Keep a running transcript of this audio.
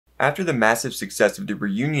After the massive success of the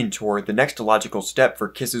reunion tour, the next logical step for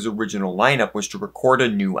Kiss's original lineup was to record a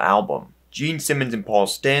new album. Gene Simmons and Paul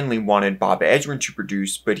Stanley wanted Bob Ezrin to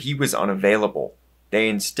produce, but he was unavailable. They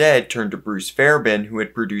instead turned to Bruce Fairbairn, who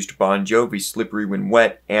had produced Bon Jovi's Slippery When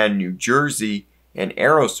Wet and New Jersey, and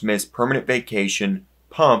Aerosmith's Permanent Vacation,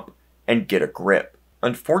 Pump, and Get a Grip.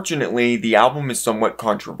 Unfortunately, the album is somewhat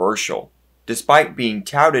controversial. Despite being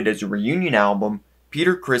touted as a reunion album,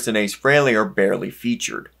 Peter, Chris, and Ace Frehley are barely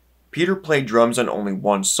featured. Peter played drums on only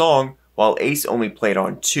one song, while Ace only played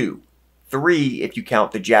on 2. 3 if you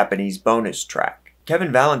count the Japanese bonus track. Kevin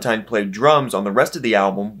Valentine played drums on the rest of the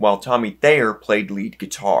album, while Tommy Thayer played lead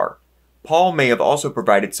guitar. Paul may have also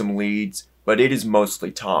provided some leads, but it is mostly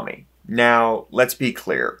Tommy. Now, let's be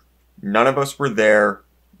clear. None of us were there,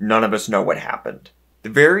 none of us know what happened. The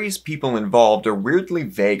various people involved are weirdly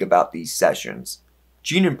vague about these sessions.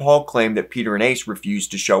 Gene and Paul claim that Peter and Ace refused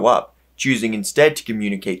to show up, choosing instead to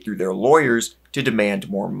communicate through their lawyers to demand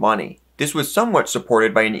more money. This was somewhat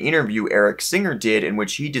supported by an interview Eric Singer did in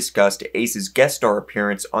which he discussed Ace's guest star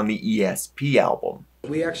appearance on the ESP album.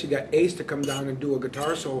 We actually got Ace to come down and do a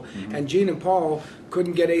guitar solo, and Gene and Paul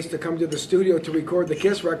couldn't get Ace to come to the studio to record the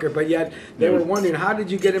Kiss record, but yet they were wondering, how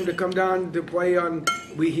did you get him to come down to play on,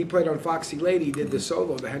 he played on Foxy Lady, he did the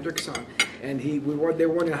solo, the Hendrix song, and they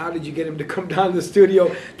were wondering, how did you get him to come down to the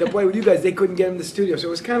studio to play with you guys? They couldn't get him to the studio, so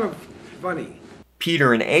it was kind of funny.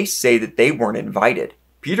 Peter and Ace say that they weren't invited.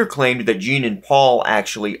 Peter claimed that Gene and Paul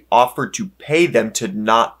actually offered to pay them to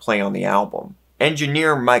not play on the album.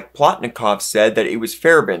 Engineer Mike Plotnikoff said that it was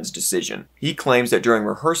Fairbairn's decision. He claims that during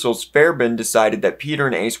rehearsals, Fairbairn decided that Peter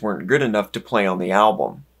and Ace weren't good enough to play on the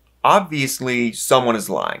album. Obviously, someone is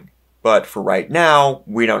lying, but for right now,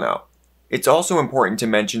 we don't know. It's also important to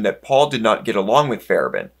mention that Paul did not get along with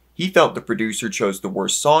Fairbairn. He felt the producer chose the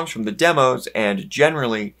worst songs from the demos and,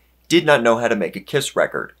 generally, did not know how to make a Kiss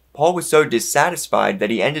record. Paul was so dissatisfied that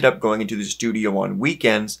he ended up going into the studio on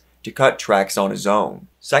weekends to cut tracks on his own.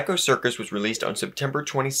 Psycho Circus was released on September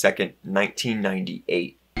 22,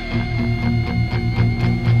 1998.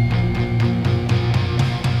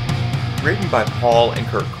 Written by Paul and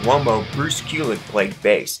Kurt Cuomo, Bruce Kulick played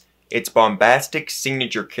bass. It's bombastic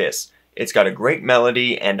signature Kiss. It's got a great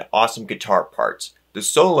melody and awesome guitar parts. The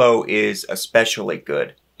solo is especially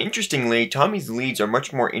good. Interestingly, Tommy's leads are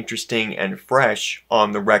much more interesting and fresh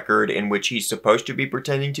on the record in which he's supposed to be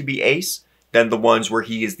pretending to be Ace than the ones where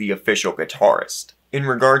he is the official guitarist. In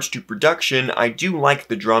regards to production, I do like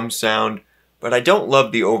the drum sound, but I don't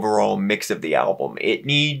love the overall mix of the album. It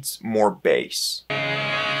needs more bass.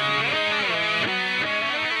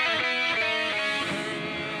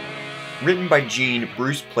 Written by Gene,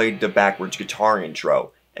 Bruce played the backwards guitar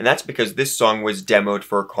intro, and that's because this song was demoed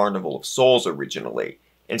for Carnival of Souls originally.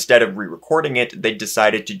 Instead of re-recording it, they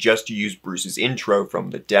decided to just use Bruce's intro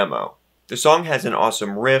from the demo. The song has an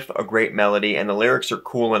awesome riff, a great melody, and the lyrics are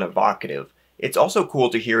cool and evocative. It's also cool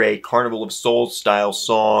to hear a Carnival of Souls style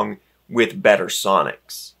song with better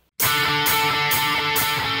sonics.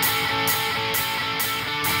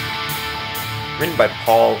 Written by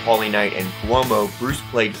Paul, Holly Knight, and Cuomo, Bruce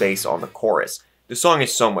played bass on the chorus. The song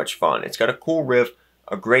is so much fun. It's got a cool riff,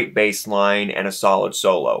 a great bass line, and a solid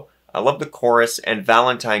solo. I love the chorus, and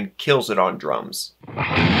Valentine kills it on drums.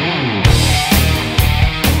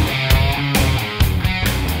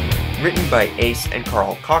 Written by Ace and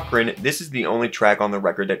Carl Cochran, this is the only track on the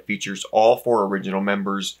record that features all 4 original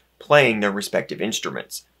members playing their respective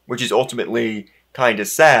instruments, which is ultimately kinda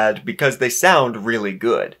sad because they sound really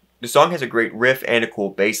good. The song has a great riff and a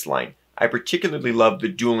cool bass line. I particularly love the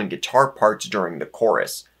dueling guitar parts during the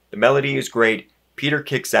chorus. The melody is great, Peter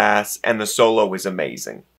kicks ass, and the solo is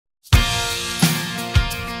amazing.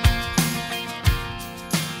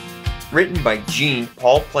 Written by Gene,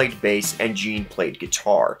 Paul played bass and Gene played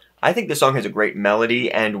guitar. I think the song has a great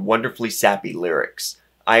melody and wonderfully sappy lyrics.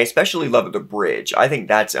 I especially love the bridge. I think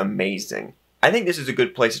that's amazing. I think this is a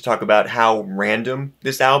good place to talk about how random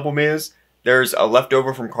this album is. There's a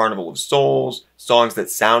leftover from Carnival of Souls, songs that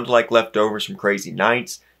sound like leftovers from Crazy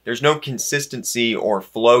Nights. There's no consistency or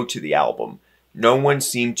flow to the album. No one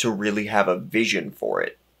seemed to really have a vision for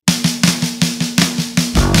it.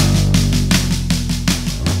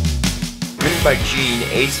 Written by Gene,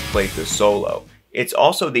 Ace played the solo. It's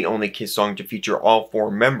also the only Kiss song to feature all 4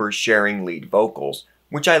 members sharing lead vocals,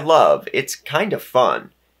 which I love. It's kind of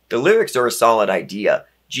fun. The lyrics are a solid idea.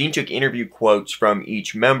 Gene took interview quotes from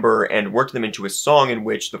each member and worked them into a song in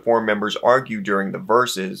which the 4 members argue during the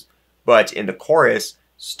verses, but in the chorus,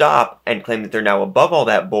 stop and claim that they're now above all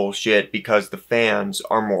that bullshit because the fans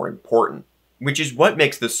are more important. Which is what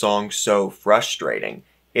makes the song so frustrating.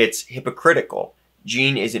 It's hypocritical.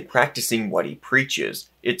 Gene isn't practicing what he preaches.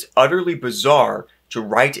 It's utterly bizarre to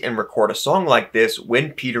write and record a song like this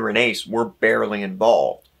when Peter and Ace were barely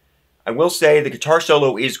involved. I will say the guitar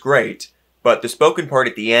solo is great, but the spoken part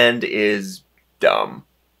at the end is dumb.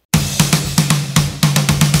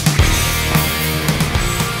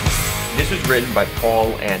 This was written by Paul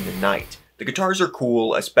and Knight. The guitars are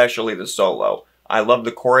cool, especially the solo. I love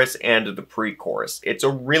the chorus and the pre-chorus. It's a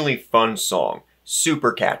really fun song,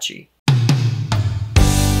 super catchy.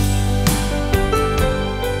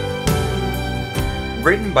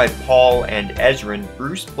 Written by Paul and Ezrin,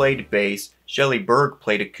 Bruce played bass, Shelley Berg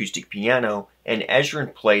played acoustic piano, and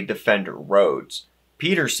Ezrin played the Fender Rhodes.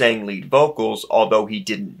 Peter sang lead vocals, although he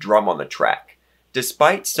didn't drum on the track.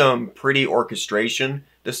 Despite some pretty orchestration,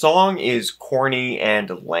 the song is corny and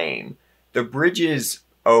lame. The bridge is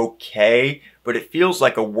okay, but it feels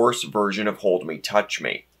like a worse version of Hold Me, Touch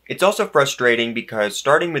Me. It's also frustrating because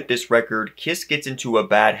starting with this record, Kiss gets into a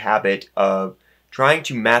bad habit of trying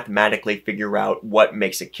to mathematically figure out what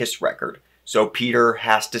makes a Kiss record. So Peter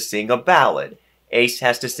has to sing a ballad. Ace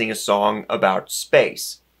has to sing a song about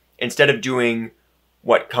space. Instead of doing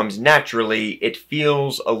what comes naturally, it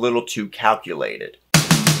feels a little too calculated.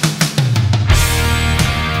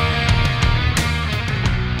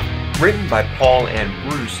 Written by Paul and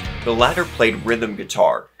Bruce, the latter played rhythm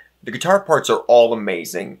guitar. The guitar parts are all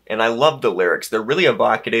amazing, and I love the lyrics. They're really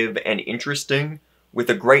evocative and interesting, with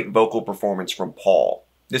a great vocal performance from Paul.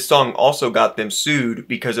 This song also got them sued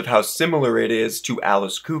because of how similar it is to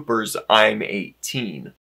Alice Cooper's I'm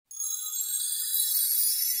 18.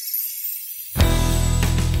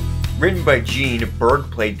 Written by Gene, Berg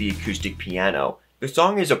played the acoustic piano. The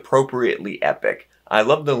song is appropriately epic. I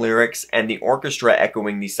love the lyrics, and the orchestra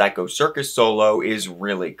echoing the Psycho Circus solo is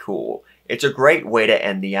really cool. It's a great way to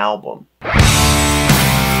end the album.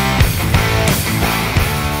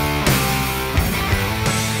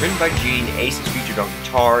 Written by Gene, Ace is featured on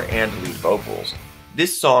guitar and lead vocals.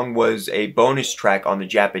 This song was a bonus track on the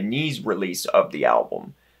Japanese release of the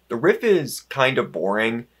album. The riff is kinda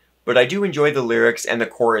boring, but I do enjoy the lyrics and the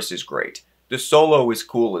chorus is great. The solo is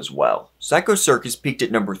cool as well. Psycho Circus peaked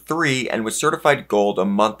at number 3 and was certified gold a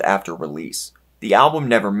month after release. The album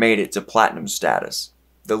never made it to platinum status.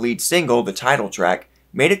 The lead single, the title track,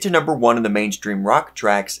 made it to number 1 in the mainstream rock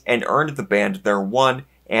tracks and earned the band their one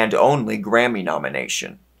and only Grammy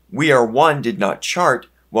nomination. We Are One did not chart,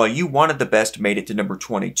 while You Wanted the Best made it to number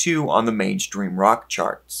 22 on the mainstream rock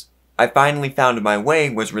charts. I Finally Found My Way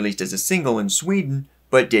was released as a single in Sweden,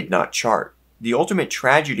 but did not chart. The ultimate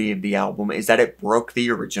tragedy of the album is that it broke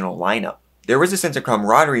the original lineup. There was a sense of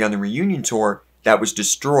camaraderie on the reunion tour that was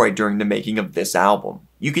destroyed during the making of this album.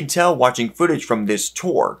 You can tell watching footage from this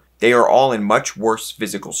tour. They are all in much worse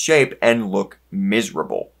physical shape and look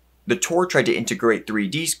miserable. The tour tried to integrate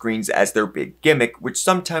 3D screens as their big gimmick, which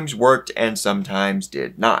sometimes worked and sometimes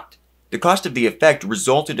did not. The cost of the effect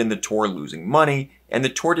resulted in the tour losing money, and the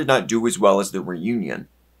tour did not do as well as the reunion.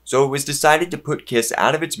 So it was decided to put Kiss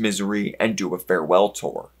out of its misery and do a farewell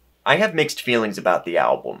tour. I have mixed feelings about the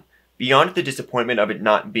album. Beyond the disappointment of it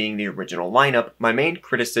not being the original lineup, my main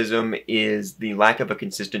criticism is the lack of a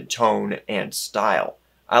consistent tone and style.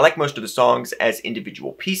 I like most of the songs as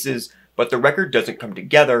individual pieces, but the record doesn't come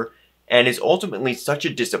together and is ultimately such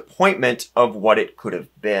a disappointment of what it could have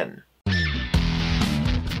been.